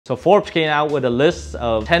So Forbes came out with a list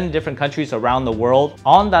of 10 different countries around the world.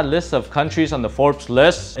 On that list of countries on the Forbes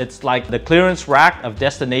list, it's like the clearance rack of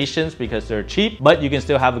destinations because they're cheap, but you can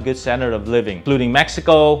still have a good standard of living, including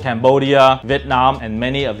Mexico, Cambodia, Vietnam, and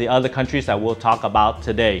many of the other countries that we'll talk about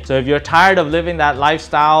today. So if you're tired of living that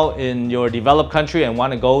lifestyle in your developed country and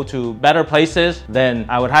want to go to better places, then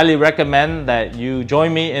I would highly recommend that you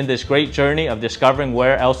join me in this great journey of discovering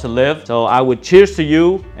where else to live. So I would cheers to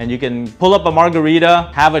you, and you can pull up a margarita,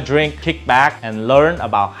 have a drink, kick back, and learn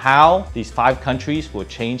about how these 5 countries will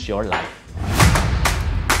change your life.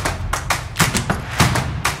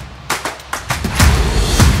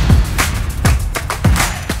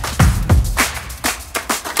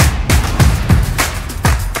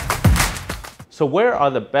 So where are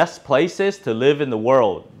the best places to live in the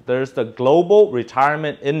world? There's the Global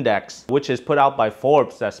Retirement Index, which is put out by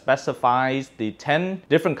Forbes, that specifies the 10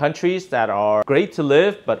 different countries that are great to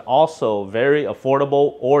live, but also very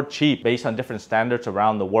affordable or cheap based on different standards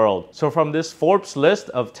around the world. So from this Forbes list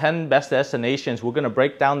of 10 best destinations, we're going to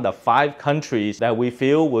break down the 5 countries that we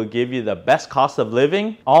feel will give you the best cost of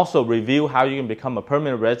living. Also review how you can become a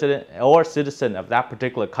permanent resident or citizen of that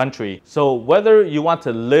particular country. So whether you want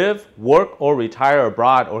to live, work, or retire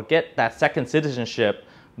abroad, or get that second citizenship,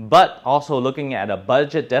 but also looking at a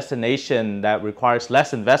budget destination that requires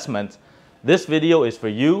less investment, this video is for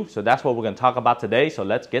you. So that's what we're going to talk about today. So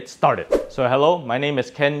let's get started. So hello, my name is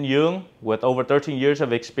Ken Duong with over 13 years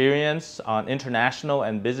of experience on international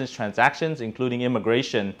and business transactions, including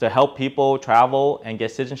immigration, to help people travel and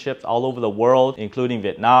get citizenships all over the world, including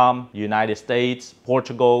Vietnam, United States,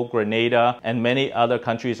 Portugal, Grenada, and many other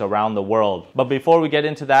countries around the world. But before we get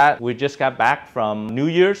into that, we just got back from New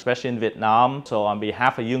Year's, especially in Vietnam. So on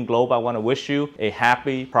behalf of Duong Globe, I want to wish you a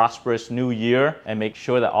happy, prosperous new year and make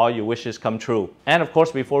sure that all your wishes come true. And of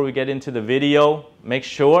course, before we get into the video, make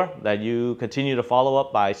sure that you continue to follow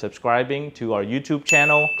up by subscribing to our YouTube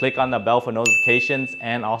channel, click on the bell for notifications,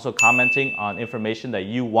 and also commenting on information that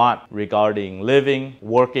you want regarding living,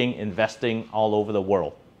 working, investing all over the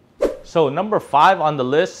world. So number 5 on the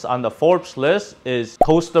list, on the Forbes list, is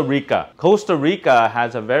Costa Rica. Costa Rica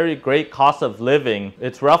has a very great cost of living.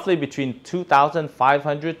 It's roughly between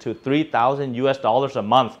 $2,500 to $3,000 a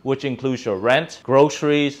month, which includes your rent,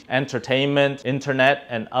 groceries, entertainment, internet,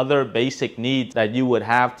 and other basic needs that you would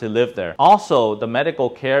have to live there. Also, the medical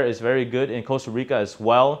care is very good in Costa Rica as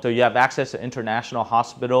well. So you have access to international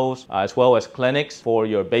hospitals as well as clinics for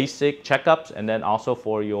your basic checkups, and then also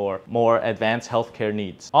for your more advanced healthcare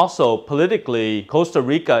needs. Also, politically, Costa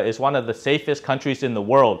Rica is one of the safest countries in the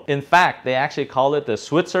world. In fact, they actually call it the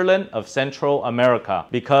Switzerland of Central America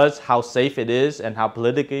because how safe it is and how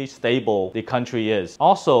politically stable the country is.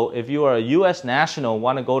 Also, if you are a US national and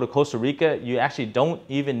want to go to Costa Rica, you actually don't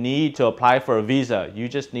even need to apply for a visa. You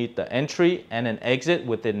just need the entry and an exit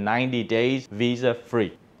within 90 days, visa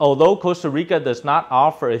free. Although Costa Rica does not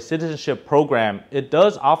offer a citizenship program, it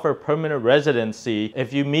does offer permanent residency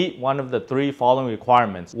if you meet one of the 3 following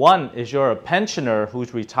requirements. One is you're a pensioner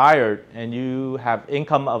who's retired and you have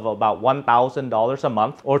income of about $1,000 a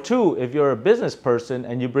month. Or 2, if you're a business person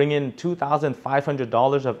and you bring in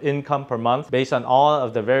 $2,500 of income per month based on all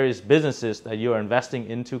of the various businesses that you're investing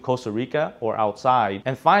into Costa Rica or outside.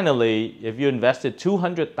 And finally, if you invested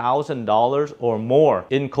 $200,000 or more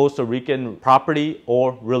in Costa Rican property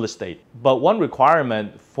or real estate. But one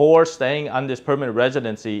requirement for staying on this permanent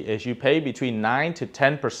residency is you pay between 9 to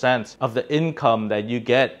 10% of the income that you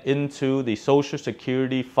get into the Social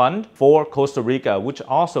Security Fund for Costa Rica, which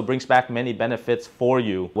also brings back many benefits for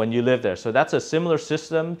you when you live there. So that's a similar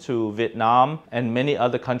system to Vietnam and many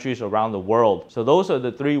other countries around the world. So those are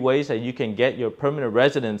the 3 ways that you can get your permanent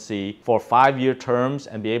residency for 5-year terms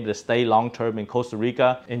and be able to stay long-term in Costa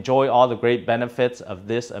Rica, enjoy all the great benefits of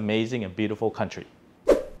this amazing and beautiful country.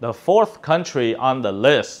 The 4th country on the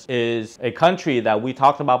list is a country that we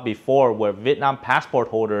talked about before where Vietnam passport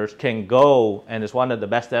holders can go, and it's one of the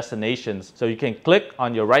best destinations. So you can click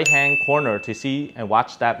on your right-hand corner to see and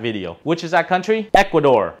watch that video. Which is that country?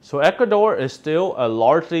 Ecuador. So Ecuador is still a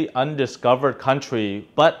largely undiscovered country,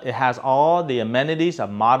 but it has all the amenities of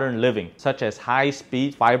modern living, such as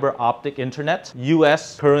high-speed fiber optic internet,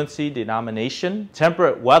 US currency denomination,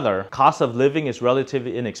 temperate weather, cost of living is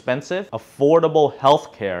relatively inexpensive, affordable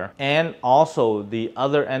healthcare, healthcare, and also the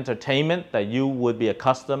other entertainment that you would be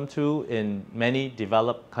accustomed to in many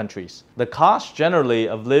developed countries. The cost generally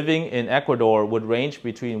of living in Ecuador would range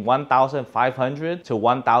between $1,500 to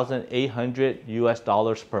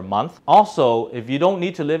 $1,800 per month. Also, if you don't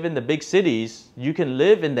need to live in the big cities, you can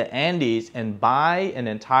live in the Andes and buy an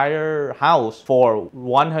entire house for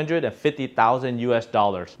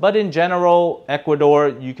 $150,000. But in general, Ecuador,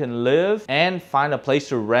 you can live and find a place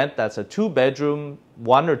to rent that's a 2-bedroom,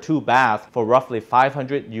 1 or 2 bath for roughly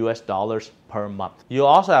 $500 per month. You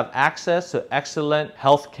also have access to excellent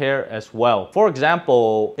health care as well. For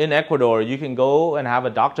example, in Ecuador, you can go and have a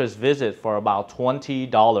doctor's visit for about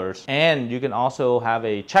 $20, and you can also have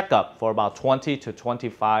a checkup for about $20 to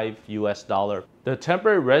 $25. The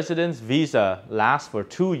temporary residence visa lasts for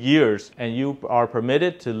 2 years, and you are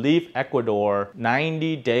permitted to leave Ecuador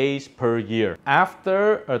 90 days per year.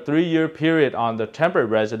 After a 3-year period on the temporary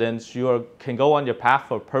residence, you can go on your path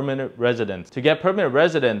for permanent residence. To get permanent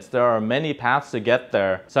residence, there are many paths to get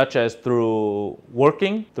there, such as through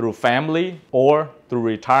working, through family, or through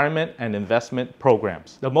retirement and investment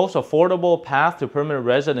programs. The most affordable path to permanent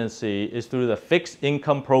residency is through the fixed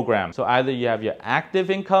income program. So either you have your active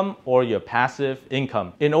income or your passive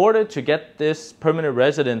income. In order to get this permanent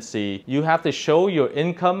residency, you have to show your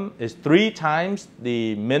income is 3 times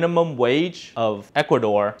the minimum wage of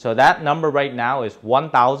Ecuador. So that number right now is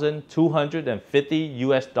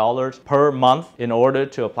 $1,250 per month in order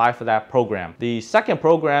to apply for that program. The second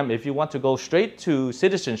program, if you want to go straight to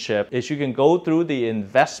citizenship, is you can go through the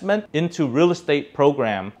investment into real estate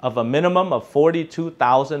program of a minimum of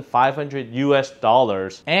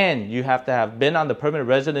 $42,500, and you have to have been on the permanent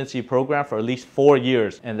residency program for at least 4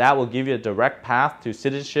 years, and that will give you a direct path to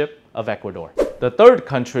citizenship of Ecuador. The third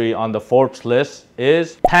country on the Forbes list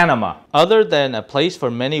is Panama. Other than a place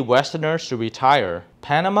for many Westerners to retire,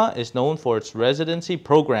 Panama is known for its residency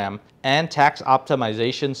program and tax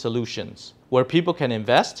optimization solutions, where people can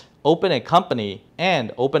invest, open a company,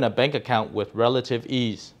 and open a bank account with relative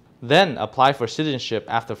ease. Then apply for citizenship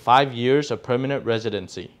after 5 years of permanent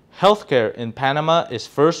residency. Healthcare in Panama is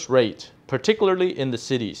first rate, particularly in the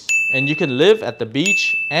cities, and you can live at the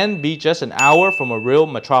beach and be just an hour from a real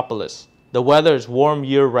metropolis. The weather is warm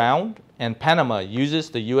year-round, and Panama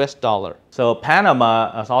uses the US dollar. So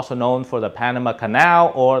Panama is also known for the Panama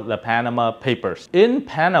Canal or the Panama Papers. In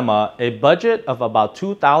Panama, a budget of about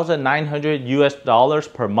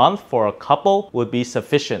 $2,900 per month for a couple would be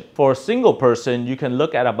sufficient. For a single person, you can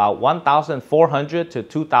look at about $1,400 to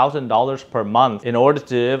 $2,000 per month in order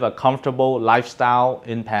to live a comfortable lifestyle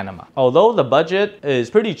in Panama. Although the budget is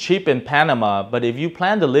pretty cheap in Panama, but if you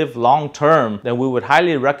plan to live long term, then we would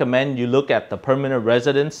highly recommend you look at the permanent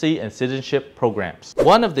residency and citizenship programs.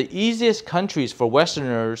 One of the easiest countries for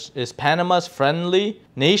Westerners is Panama's friendly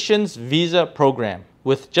Nations Visa program.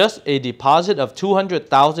 With just a deposit of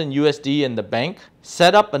 200,000 USD in the bank,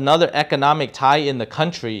 set up another economic tie in the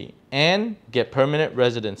country, and get permanent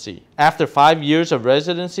residency. After 5 years of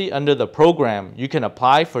residency under the program, you can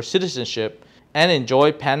apply for citizenship and enjoy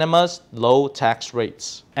Panama's low tax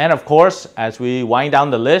rates. And of course, as we wind down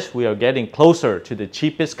the list, we are getting closer to the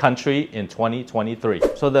cheapest country in 2023.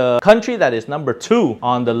 So the country that is number 2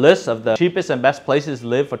 on the list of the cheapest and best places to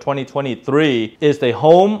live for 2023 is the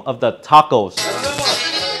home of the tacos.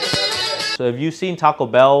 So if you've seen Taco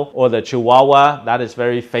Bell or the Chihuahua, that is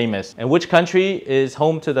very famous. And which country is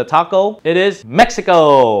home to the taco? It is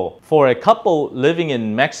Mexico. For a couple living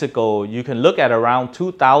in Mexico, you can look at around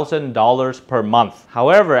 $2,000 per month.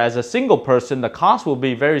 However, as a single person, the cost will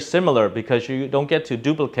be very similar because you don't get to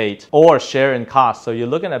duplicate or share in cost. So you're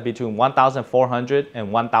looking at between $1,400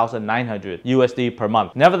 and $1,900 USD per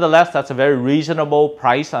month. Nevertheless, that's a very reasonable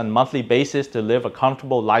price on a monthly basis to live a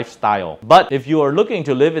comfortable lifestyle. But if you are looking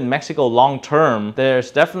to live in Mexico long term, there's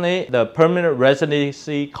definitely the permanent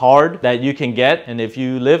residency card that you can get. And if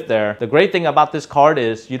you live there, the great thing about this card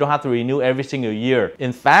is you don't have to renew every single year.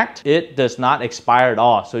 In fact, it does not expire at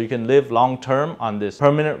all. So you can live long term on this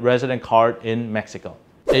permanent resident card in Mexico.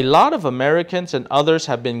 A lot of Americans and others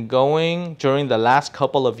have been going during the last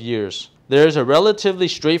couple of years. There is a relatively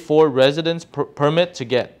straightforward residence permit to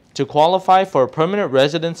get. To qualify for a permanent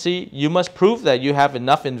residency, you must prove that you have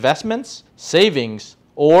enough investments, savings,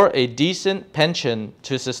 or a decent pension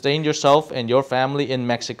to sustain yourself and your family in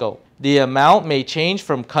Mexico. The amount may change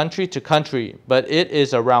from country to country, but it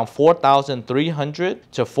is around $4,300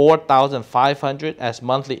 to $4,500 as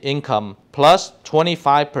monthly income, plus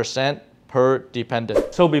 25% per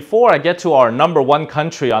dependent. So before I get to our #1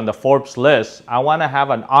 country on the Forbes list, I want to have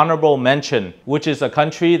an honorable mention, which is a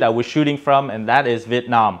country that we're shooting from, and that is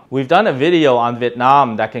Vietnam. We've done a video on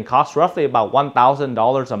Vietnam that can cost roughly about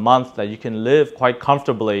 $1,000 a month that you can live quite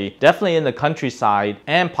comfortably, definitely in the countryside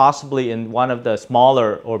and possibly in one of the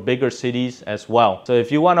smaller or bigger cities as well. So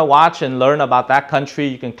if you want to watch and learn about that country,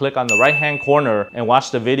 you can click on the right-hand corner and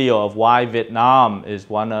watch the video of why Vietnam is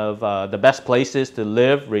one of the best places to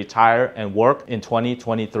live, retire, and work in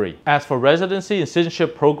 2023. As for residency and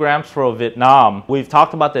citizenship programs for Vietnam, we've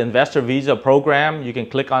talked about the investor visa program. You can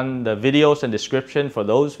click on the videos and description for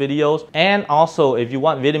those videos. And also, if you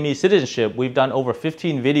want Vietnamese citizenship, we've done over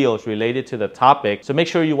 15 videos related to the topic. So make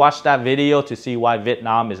sure you watch that video to see why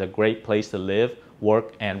Vietnam is a great place to live,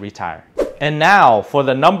 work, and retire. And now for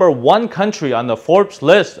the #1 country on the Forbes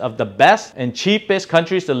list of the best and cheapest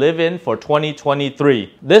countries to live in for 2023.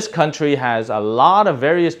 This country has a lot of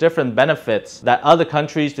various different benefits that other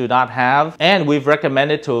countries do not have, and we've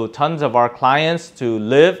recommended to tons of our clients to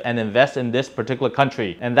live and invest in this particular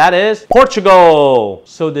country, and that is Portugal.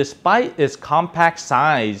 So despite its compact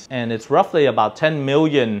size and it's roughly about 10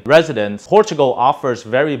 million residents, Portugal offers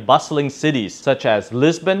very bustling cities such as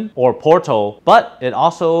Lisbon or Porto, but it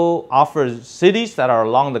also offers cities that are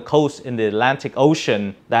along the coast in the Atlantic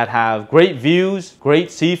Ocean that have great views, great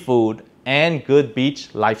seafood, and good beach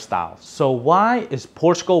lifestyles. So why is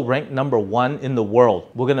Portugal ranked #1 in the world?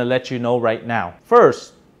 We're gonna let you know right now.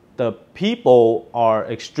 First, the people are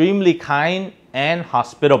extremely kind and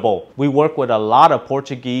hospitable. We work with a lot of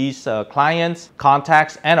Portuguese clients,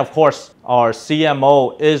 contacts, and of course, our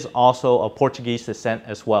CMO is also of Portuguese descent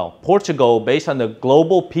as well. Portugal, based on the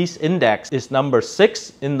Global Peace Index, is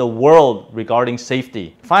 #6 in the world regarding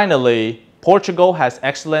safety. Finally, Portugal has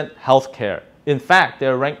excellent healthcare. In fact,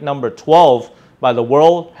 they're ranked #12 by the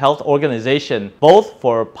World Health Organization, both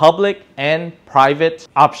for public and private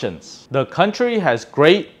options. The country has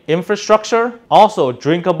great infrastructure, also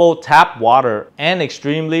drinkable tap water, and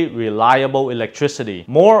extremely reliable electricity.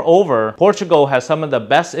 Moreover, Portugal has some of the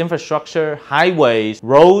best infrastructure, highways,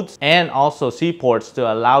 roads, and also seaports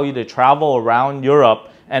to allow you to travel around Europe,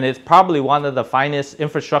 and it's probably one of the finest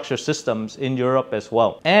infrastructure systems in Europe as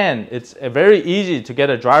well. And it's very easy to get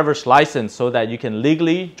a driver's license so that you can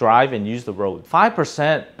legally drive and use the road.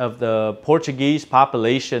 5% of the Portuguese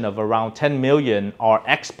population of around 10 million are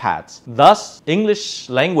expats. Thus, English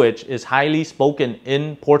language is highly spoken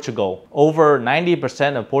in Portugal. Over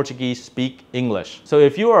 90% of Portuguese speak English. So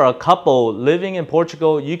if you are a couple living in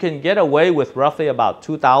Portugal, you can get away with roughly about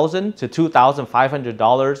 $2,000 to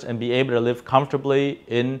 $2,500 and be able to live comfortably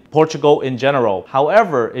in Portugal in general.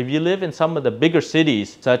 However, if you live in some of the bigger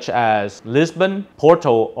cities such as Lisbon,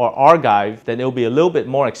 Porto, or Algarve, then it'll be a little bit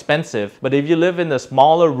more expensive. But if you live in the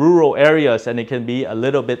smaller rural areas, then it can be a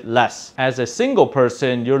little bit less. As a single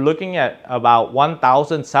person, you're looking at about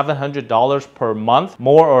 $1,700 per month,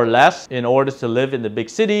 more or less, in order to live in the big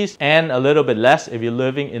cities, and a little bit less if you're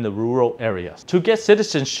living in the rural areas. To get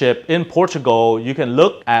citizenship in Portugal, you can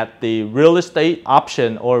look at the real estate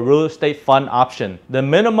option or real estate fund option.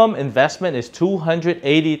 The minimum investment is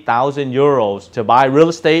 280,000 euros to buy real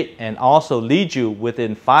estate and also lead you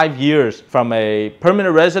within 5 years from a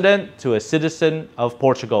permanent resident to a citizen of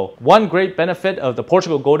Portugal. One great benefit of the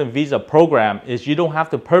Portugal Golden Visa program is you don't have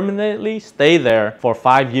to permanently stay there for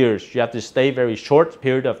 5 years. You have to stay very short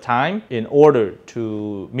period of time in order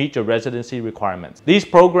to meet your residency requirements. These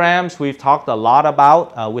programs we've talked a lot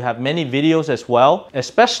about. We have many videos as well,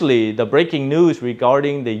 especially the breaking news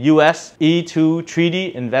regarding the US E2 treaty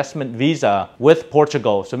investment visa with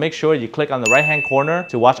Portugal. So make sure you click on the right-hand corner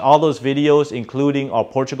to watch all those videos, including our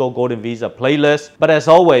Portugal Golden Visa playlist. But as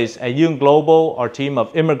always, at Duong Global, our team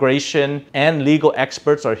of immigration and legal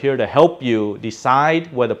experts are here to help you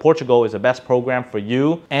decide whether Portugal is the best program for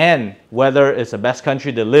you and whether it's the best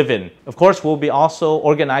country to live in. Of course, we'll be also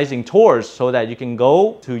organizing tours so that you can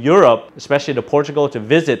go to Europe, especially to Portugal, to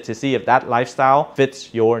visit to see if that lifestyle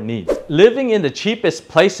fits your needs. Living in the cheapest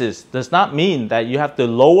places does not mean that you have to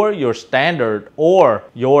lower your standard or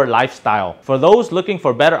your lifestyle. For those looking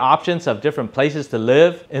for better options of different places to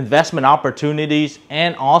live, investment opportunities,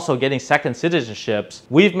 and also getting second citizenships,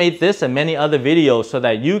 we've made this and many other videos so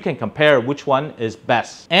that you can compare which one is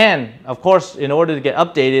best. And of course, in order to get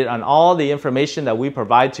updated on all the information that we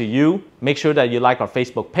provide to you, make sure that you like our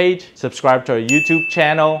Facebook page, subscribe to our YouTube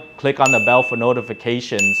channel, click on the bell for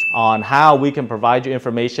notifications on how we can provide you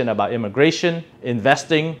information about immigration,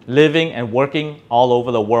 investing, living, and working all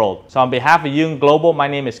over the world. So on behalf of Duong Global, my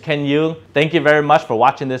name is Ken Duong. Thank you very much for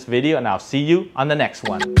watching this video, and I'll see you on the next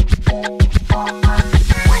one.